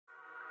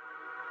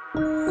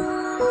Hello,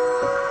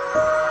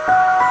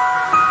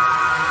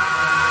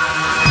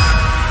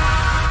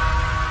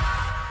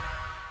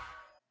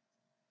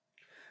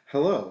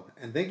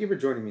 and thank you for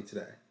joining me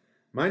today.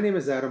 My name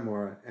is Adam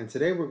Mora, and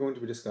today we're going to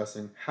be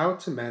discussing how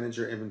to manage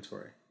your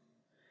inventory.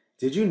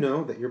 Did you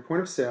know that your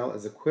point of sale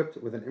is equipped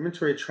with an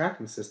inventory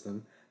tracking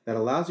system that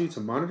allows you to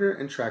monitor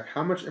and track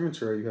how much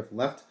inventory you have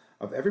left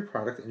of every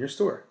product in your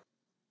store?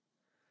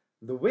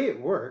 The way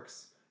it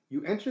works,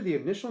 you enter the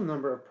initial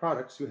number of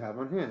products you have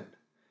on hand.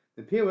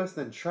 The POS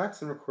then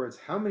tracks and records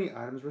how many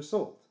items were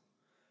sold.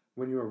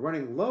 When you are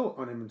running low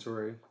on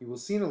inventory, you will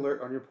see an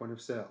alert on your point of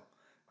sale,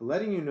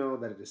 letting you know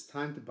that it is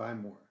time to buy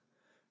more.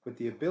 With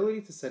the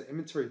ability to set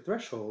inventory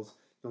thresholds,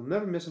 you'll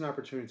never miss an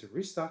opportunity to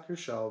restock your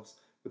shelves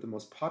with the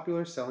most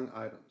popular selling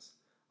items.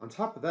 On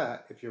top of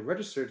that, if you're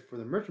registered for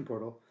the merchant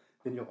portal,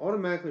 then you'll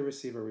automatically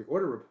receive a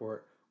reorder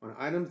report on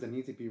items that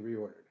need to be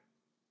reordered.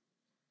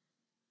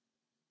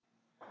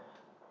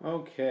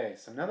 Okay,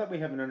 so now that we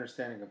have an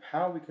understanding of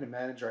how we can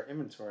manage our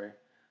inventory,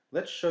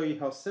 let's show you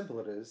how simple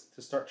it is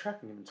to start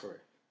tracking inventory.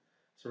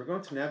 So we're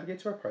going to navigate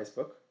to our price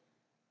book,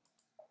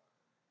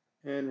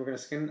 and we're going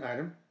to scan an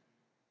item.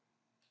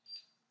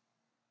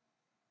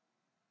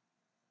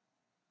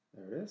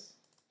 There it is.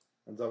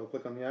 I'll double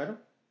click on the item.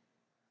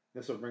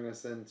 This will bring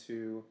us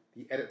into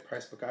the edit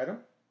price book item.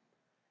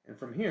 And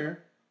from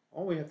here,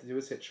 all we have to do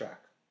is hit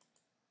track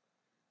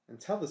and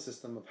tell the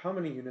system of how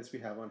many units we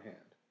have on hand.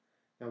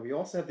 Now we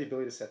also have the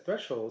ability to set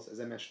thresholds, as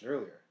I mentioned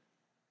earlier.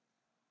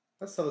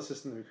 Let's tell the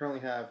system that we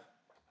currently have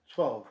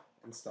 12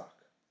 in stock.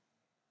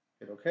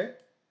 Hit OK.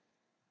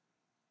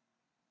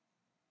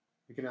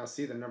 You can now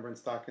see the number in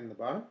stock in the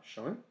bottom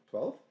showing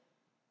 12.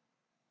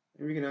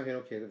 And we can now hit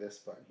OK to this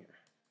button here.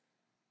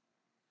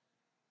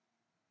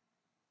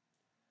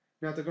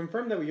 Now to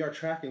confirm that we are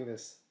tracking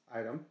this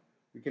item,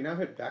 we can now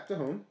hit back to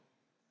home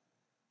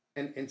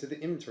and into the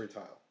inventory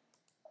tile.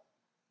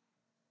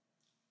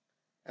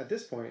 At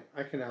this point,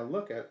 I can now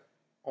look at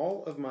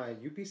all of my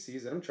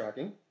UPCs that I'm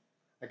tracking.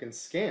 I can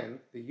scan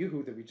the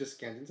YooHoo that we just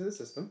scanned into the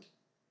system.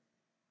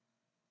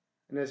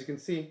 And as you can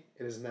see,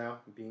 it is now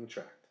being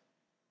tracked.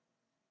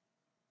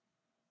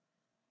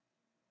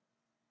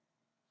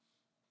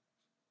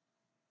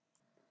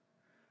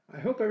 I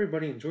hope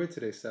everybody enjoyed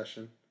today's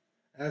session.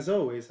 As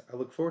always, I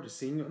look forward to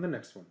seeing you on the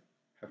next one.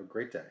 Have a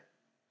great day.